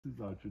This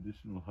is our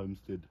traditional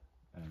homestead,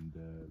 and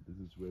this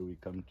is where we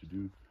come to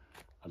do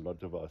a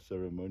lot of our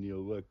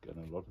ceremonial work and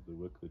a lot of the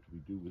work that we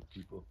do with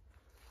people.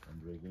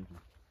 And we're going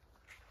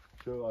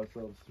to show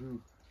ourselves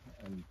through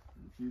and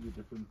see the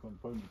different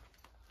components.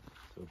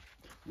 So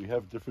we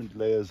have different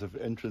layers of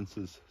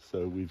entrances.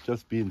 So we've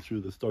just been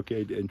through the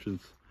stockade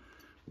entrance,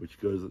 which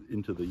goes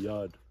into the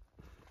yard,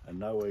 and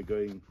now we're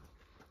going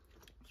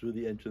through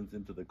the entrance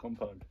into the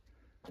compound.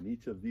 And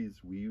each of these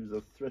we use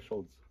as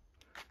thresholds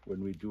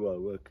when we do our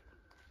work.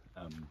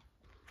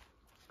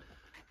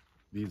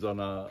 These on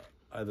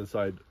either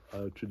side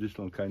are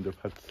traditional kind of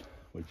huts,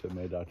 which are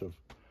made out of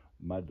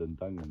mud and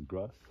dung and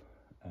grass,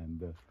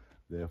 and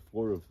there are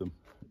 4 of them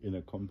in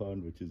a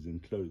compound which is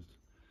enclosed.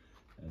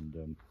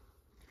 And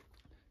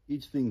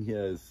each thing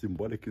here is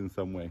symbolic in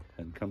some way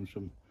and comes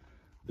from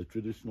the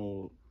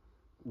traditional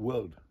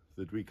world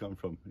that we come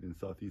from in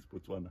southeast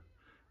Botswana,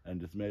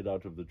 and it's made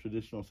out of the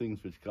traditional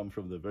things which come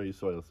from the very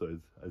soil. So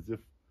it's as if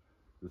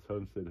this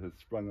homestead has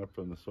sprung up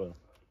from the soil.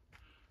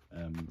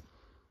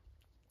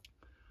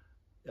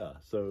 Yeah,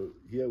 so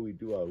here we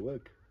do our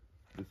work.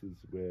 This is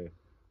where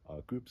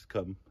our groups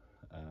come.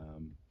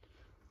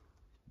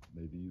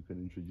 Maybe you can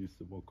introduce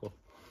them more, Cole.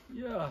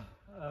 Yeah,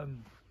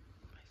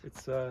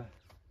 it's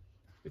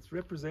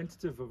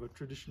representative of a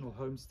traditional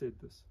homestead,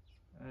 this,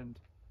 and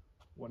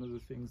one of the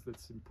things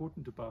that's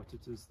important about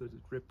it is that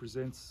it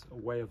represents a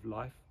way of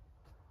life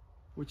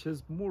which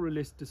has more or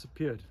less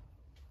disappeared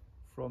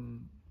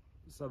from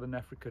Southern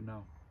Africa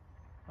now.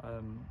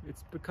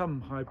 It's become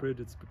hybrid,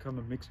 it's become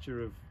a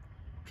mixture of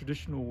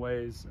traditional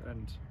ways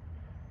and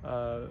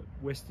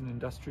Western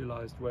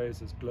industrialized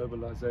ways as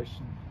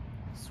globalisation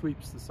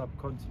sweeps the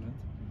subcontinent.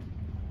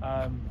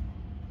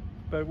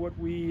 But what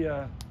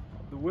the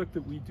work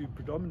that we do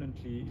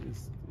predominantly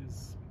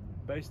is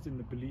based in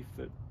the belief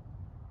that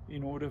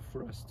in order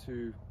for us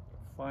to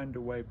find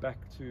a way back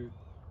to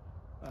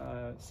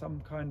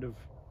some kind of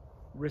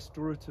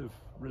restorative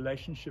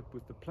relationship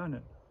with the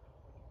planet,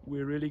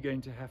 we're really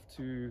going to have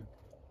to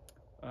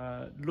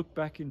look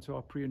back into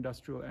our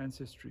pre-industrial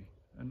ancestry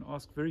and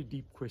ask very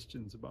deep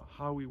questions about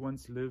how we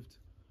once lived,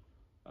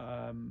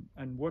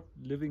 and what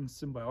living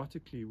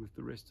symbiotically with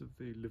the rest of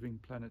the living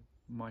planet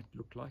might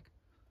look like.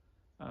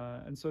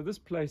 And so this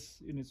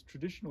place, in its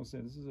traditional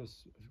sense,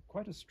 is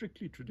quite a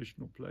strictly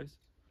traditional place,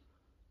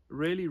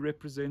 really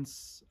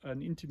represents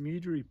an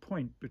intermediary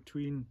point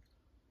between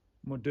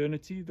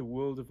modernity, the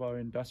world of our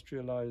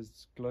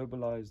industrialized,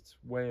 globalized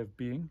way of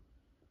being,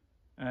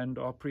 and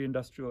our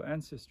pre-industrial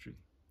ancestry.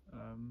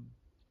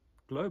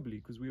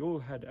 Globally, because we all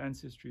had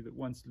ancestry that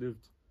once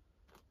lived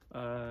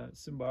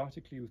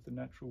symbiotically with the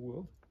natural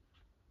world.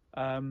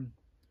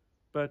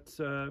 But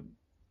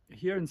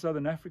here in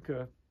Southern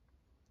Africa,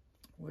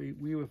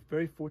 we were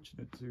very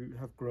fortunate to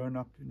have grown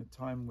up in a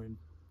time when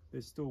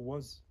there still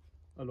was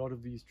a lot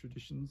of these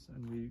traditions,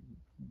 and we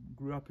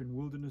grew up in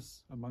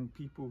wilderness among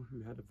people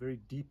who had a very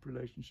deep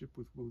relationship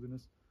with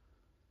wilderness.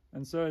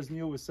 And so, as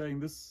Niall was saying,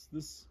 this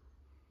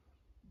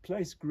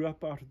place grew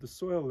up out of the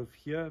soil of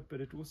here, but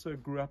it also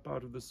grew up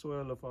out of the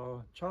soil of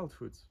our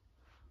childhoods,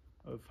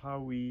 of how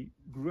we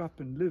grew up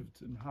and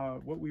lived, and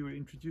what we were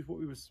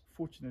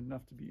fortunate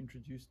enough to be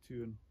introduced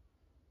to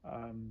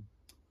and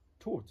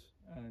taught.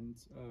 And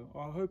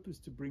our hope is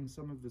to bring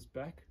some of this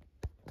back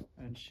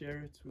and share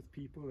it with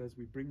people as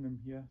we bring them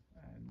here,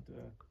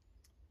 and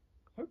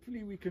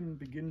hopefully we can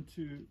begin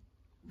to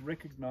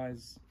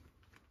recognize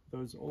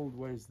those old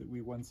ways that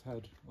we once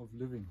had of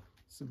living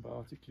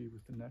symbiotically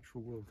with the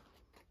natural world.